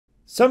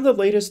Some of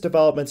the latest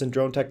developments in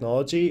drone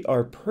technology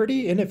are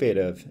pretty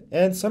innovative,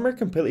 and some are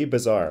completely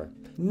bizarre.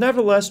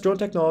 Nevertheless, drone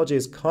technology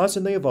is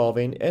constantly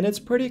evolving, and it's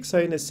pretty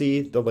exciting to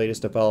see the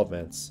latest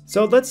developments.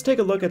 So let's take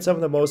a look at some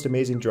of the most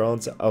amazing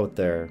drones out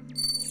there.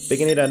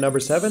 Beginning at number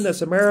 7, the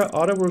Samara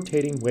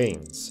auto-rotating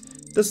wings.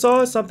 The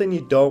saw is something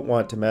you don't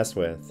want to mess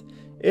with.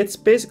 It's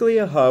basically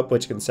a hub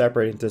which can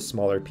separate into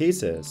smaller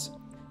pieces.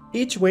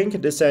 Each wing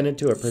can descend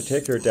into a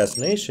particular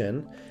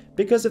destination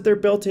because of their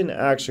built-in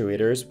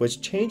actuators,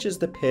 which changes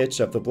the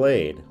pitch of the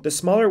blade. The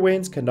smaller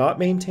wings cannot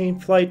maintain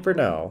flight for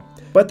now,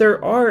 but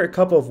there are a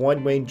couple of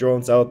one-wing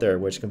drones out there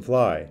which can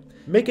fly,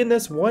 making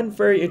this one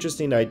very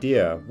interesting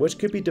idea which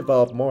could be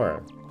developed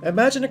more.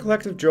 Imagine a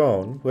collective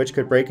drone which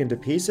could break into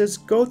pieces,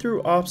 go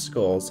through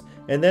obstacles,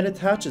 and then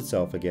attach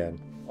itself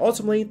again.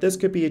 Ultimately, this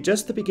could be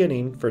just the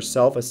beginning for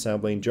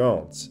self-assembling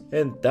drones,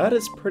 and that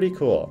is pretty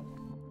cool.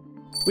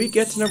 We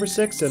get to number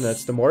 6, and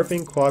that's the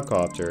Morphing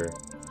Quadcopter.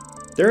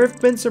 There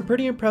have been some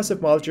pretty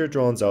impressive modular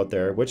drones out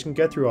there which can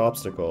get through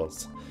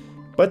obstacles,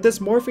 but this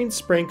morphing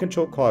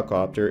spring-controlled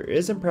quadcopter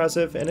is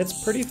impressive and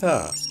it's pretty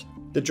fast.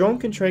 The drone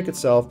can shrink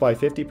itself by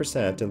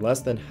 50% in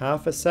less than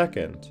half a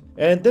second,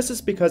 and this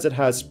is because it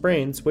has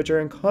springs which are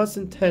in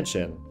constant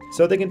tension,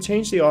 so they can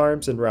change the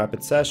arms in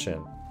rapid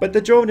session. But the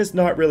drone is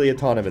not really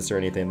autonomous or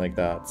anything like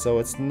that, so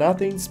it's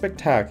nothing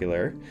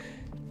spectacular,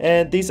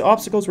 and these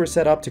obstacles were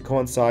set up to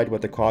coincide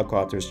with the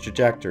quadcopter's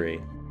trajectory.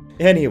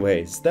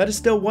 Anyways, that is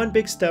still one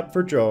big step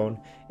for drone,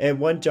 and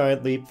one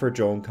giant leap for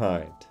drone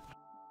kind.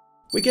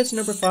 We get to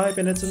number 5,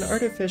 and it's an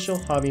artificial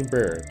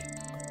hummingbird.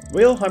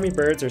 Real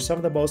hummingbirds are some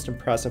of the most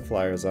impressive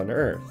flyers on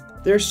Earth.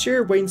 Their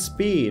sheer wing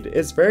speed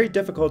is very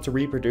difficult to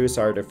reproduce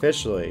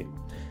artificially.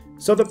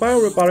 So the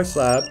Biorobotics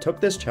Lab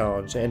took this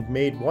challenge and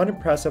made one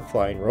impressive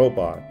flying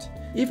robot.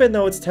 Even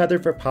though it's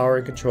tethered for power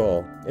and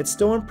control, it's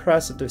still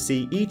impressive to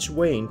see each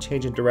wing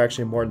changing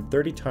direction more than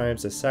 30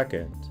 times a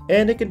second.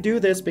 And it can do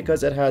this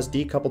because it has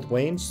decoupled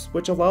wings,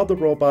 which allow the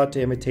robot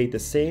to imitate the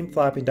same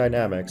flapping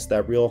dynamics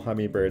that real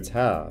hummingbirds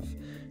have.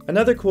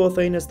 Another cool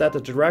thing is that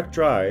the direct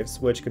drives,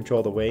 which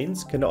control the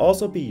wings, can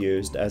also be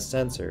used as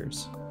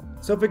sensors.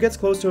 So if it gets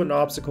close to an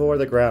obstacle or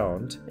the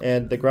ground,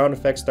 and the ground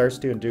effect starts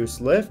to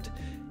induce lift,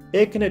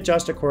 it can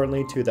adjust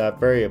accordingly to that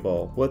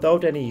variable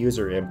without any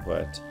user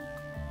input.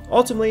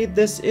 Ultimately,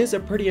 this is a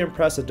pretty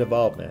impressive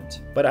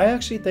development, but I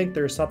actually think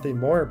there's something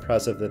more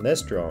impressive than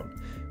this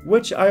drone,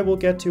 which I will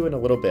get to in a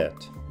little bit.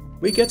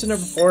 We get to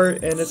number 4,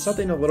 and it's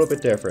something a little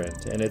bit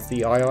different, and it's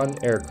the Ion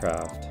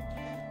aircraft.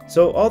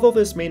 So although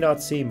this may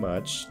not seem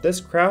much,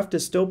 this craft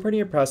is still pretty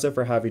impressive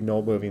for having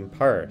no moving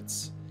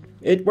parts.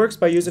 It works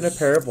by using a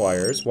pair of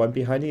wires, one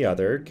behind the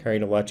other,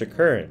 carrying electric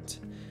current.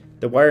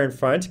 The wire in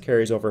front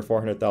carries over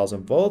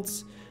 400,000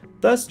 volts,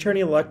 thus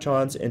turning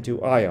electrons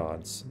into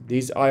ions.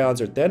 These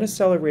ions are then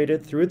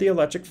accelerated through the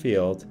electric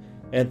field,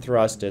 and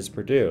thrust is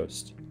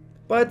produced.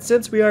 But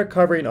since we are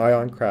covering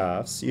ion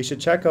crafts, you should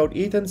check out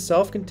Ethan's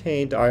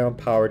self-contained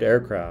ion-powered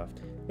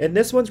aircraft. And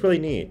this one's really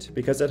neat,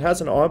 because it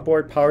has an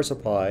onboard power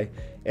supply,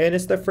 and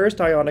it's the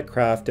first Ionic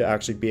craft to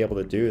actually be able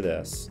to do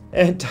this.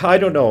 And I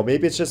don't know,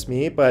 maybe it's just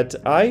me, but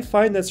I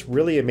find this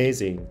really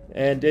amazing,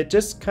 and it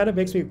just kind of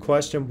makes me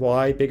question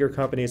why bigger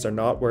companies are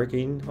not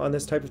working on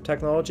this type of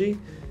technology.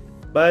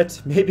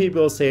 But maybe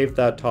we'll save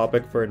that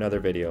topic for another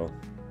video.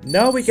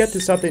 Now we get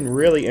to something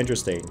really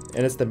interesting,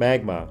 and it's the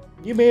Magma.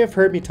 You may have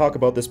heard me talk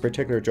about this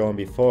particular drone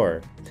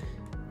before,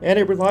 and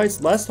it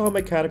relies less on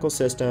mechanical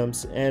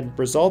systems and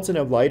results in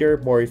a lighter,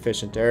 more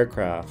efficient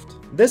aircraft.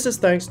 This is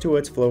thanks to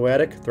its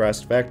fluidic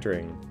thrust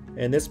vectoring,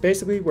 and this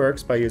basically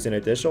works by using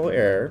additional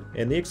air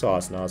in the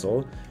exhaust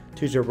nozzle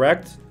to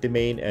direct the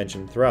main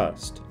engine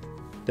thrust.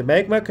 The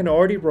Magma can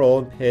already roll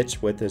and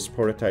pitch with this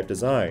prototype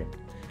design,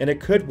 and it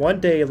could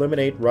one day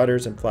eliminate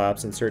rudders and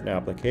flaps in certain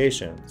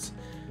applications.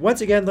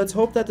 Once again, let's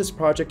hope that this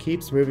project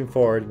keeps moving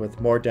forward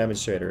with more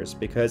demonstrators,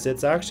 because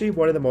it's actually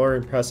one of the more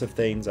impressive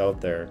things out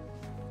there.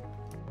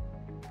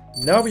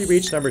 Now we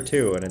reach number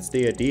 2, and it's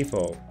the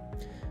ADIFO.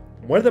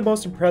 One of the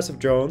most impressive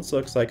drones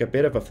looks like a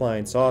bit of a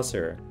flying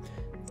saucer,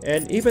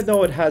 and even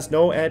though it has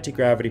no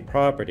anti-gravity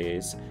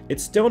properties,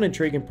 it's still an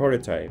intriguing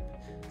prototype.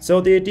 So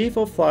the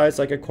ADIFO flies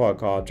like a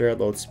quadcopter at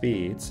low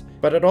speeds,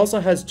 but it also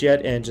has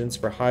jet engines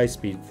for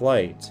high-speed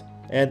flight.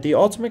 And the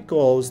ultimate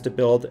goal is to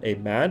build a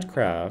manned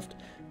craft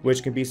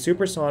which can be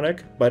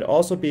supersonic but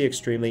also be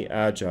extremely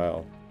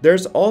agile.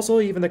 There's also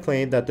even the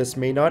claim that this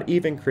may not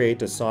even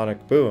create a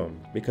sonic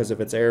boom because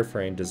of its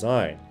airframe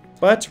design.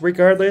 But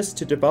regardless,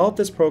 to develop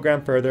this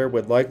program further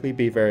would likely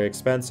be very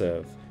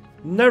expensive.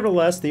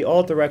 Nevertheless, the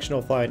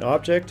all-directional flying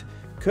object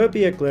could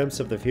be a glimpse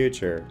of the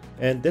future,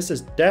 and this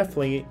is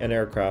definitely an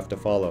aircraft to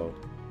follow.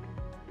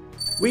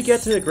 We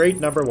get to the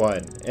great number 1,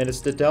 and it's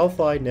the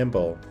Delphi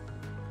Nimble.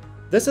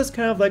 This is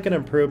kind of like an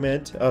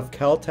improvement of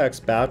Caltech's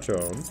Bat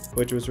drone,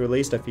 which was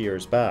released a few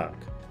years back.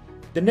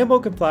 The Nimble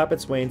can flap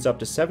its wings up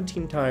to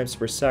 17 times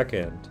per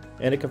second,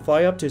 and it can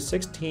fly up to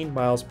 16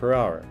 miles per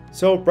hour.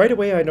 So right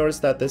away I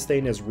noticed that this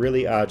thing is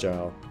really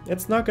agile.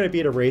 It's not going to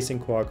be a racing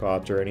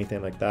quadcopter or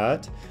anything like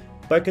that,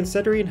 but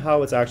considering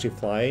how it's actually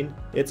flying,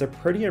 it's a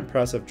pretty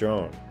impressive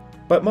drone.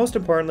 but most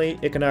importantly,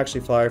 it can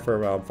actually fly for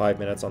around 5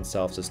 minutes on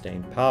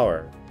self-sustained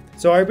power.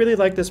 So I really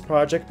like this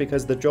project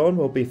because the drone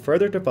will be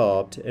further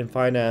developed and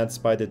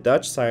financed by the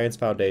Dutch Science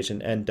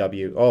Foundation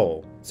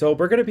NWO. So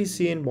we're going to be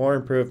seeing more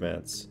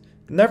improvements.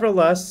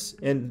 Nevertheless,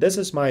 and this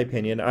is my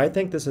opinion, I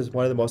think this is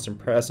one of the most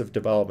impressive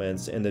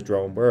developments in the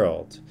drone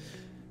world.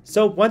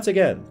 So once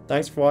again,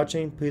 thanks for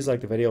watching. Please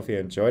like the video if you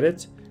enjoyed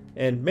it,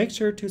 and make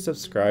sure to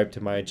subscribe to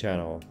my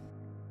channel.